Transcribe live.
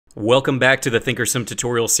Welcome back to the ThinkorSwim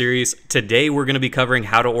tutorial series. Today we're going to be covering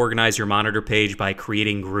how to organize your monitor page by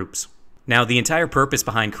creating groups. Now, the entire purpose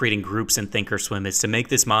behind creating groups in ThinkorSwim is to make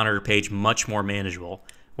this monitor page much more manageable.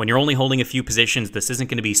 When you're only holding a few positions, this isn't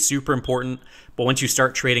going to be super important, but once you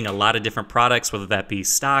start trading a lot of different products, whether that be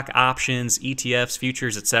stock, options, ETFs,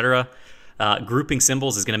 futures, etc., grouping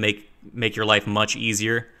symbols is going to make your life much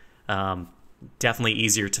easier. Definitely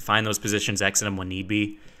easier to find those positions, exit them when need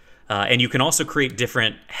be. And you can also create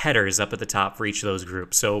different headers up at the top for each of those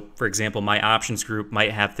groups. So, for example, my options group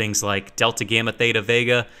might have things like Delta, Gamma, Theta,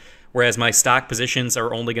 Vega, whereas my stock positions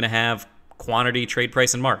are only going to have quantity, trade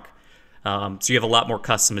price, and mark. So you have a lot more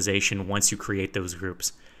customization once you create those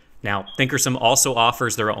groups. Now, ThinkorSwim also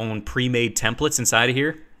offers their own pre-made templates inside of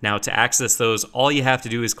here. Now, to access those, all you have to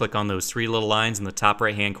do is click on those three little lines in the top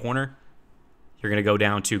right-hand corner. You're going to go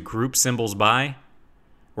down to Group Symbols By.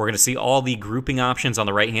 We're going to see all the grouping options on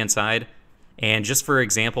the right-hand side. And just for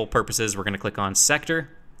example purposes, we're going to click on Sector.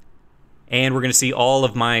 And we're going to see all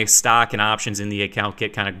of my stock and options in the account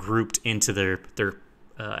get kind of grouped into their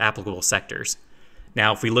applicable sectors.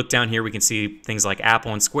 Now, if we look down here, we can see things like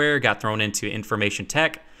Apple and Square got thrown into information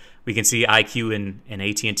tech. We can see IQ and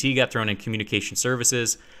AT&T got thrown in communication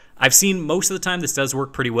services. I've seen most of the time this does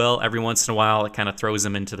work pretty well. Every once in a while, it kind of throws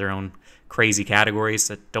them into their own crazy categories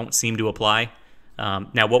that don't seem to apply.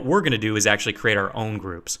 Now, what we're going to do is actually create our own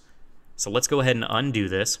groups. So let's go ahead and undo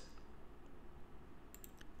this.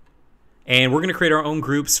 And we're going to create our own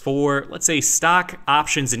groups for, let's say, stock,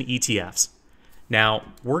 options, and ETFs. Now,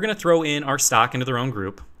 we're going to throw in our stock into their own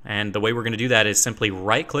group. And the way we're going to do that is simply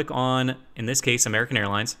right-click on, in this case, American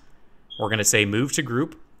Airlines. We're going to say Move to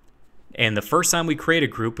Group. And the first time we create a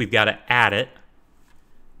group, we've got to add it.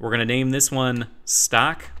 We're going to name this one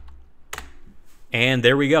Stock. And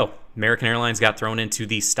there we go. American Airlines got thrown into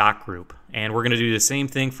the stock group. And we're going to do the same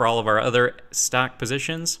thing for all of our other stock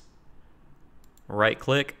positions.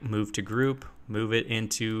 Right-click, move to group, move it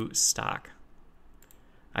into stock.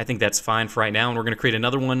 I think that's fine for right now. And we're going to create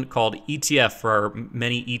another one called ETF for our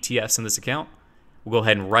many ETFs in this account. We'll go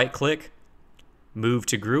ahead and right-click, move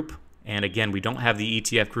to group. And again, we don't have the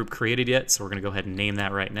ETF group created yet, so we're going to go ahead and name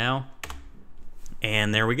that right now.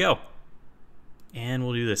 And there we go. And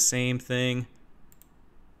we'll do the same thing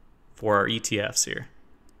for our ETFs here.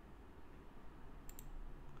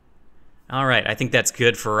 All right, I think that's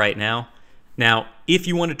good for right now. Now, if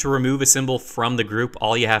you wanted to remove a symbol from the group,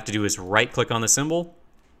 all you have to do is right-click on the symbol,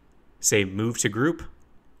 say Move to Group,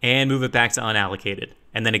 and move it back to Unallocated.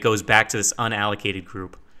 And then it goes back to this unallocated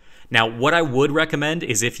group. Now, what I would recommend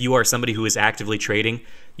is if you are somebody who is actively trading,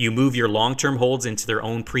 you move your long-term holds into their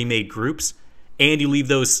own pre-made groups, and you leave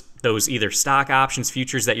those either stock, options,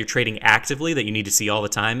 futures that you're trading actively that you need to see all the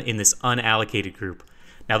time in this unallocated group.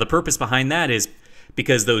 Now, the purpose behind that is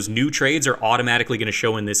because those new trades are automatically going to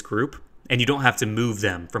show in this group, and you don't have to move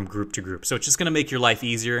them from group to group. So it's just going to make your life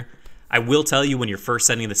easier. I will tell you when you're first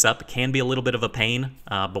setting this up, it can be a little bit of a pain,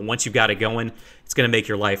 but once you've got it going, it's going to make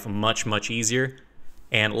your life much, much easier.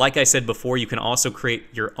 And like I said before, you can also create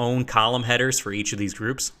your own column headers for each of these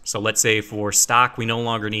groups. So let's say for stock, we no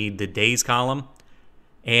longer need the days column,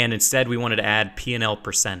 and instead we wanted to add P&L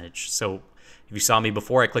percentage. So if you saw me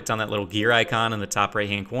before, I clicked on that little gear icon in the top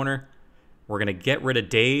right-hand corner. We're going to get rid of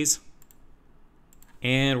days,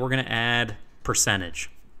 and we're going to add percentage.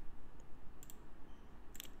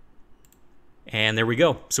 And there we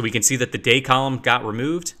go. So we can see that the day column got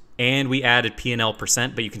removed, and we added P&L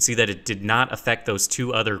percent, but you can see that it did not affect those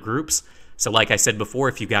two other groups. So like I said before,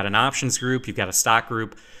 if you've got an options group, you've got a stock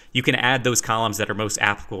group, you can add those columns that are most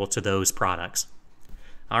applicable to those products.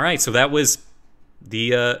 All right, so that was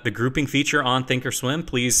the grouping feature on ThinkorSwim.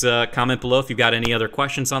 Please comment below if you've got any other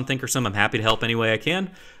questions on ThinkorSwim. I'm happy to help any way I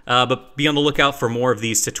can. But be on the lookout for more of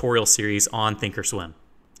these tutorial series on ThinkorSwim.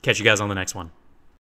 Catch you guys on the next one.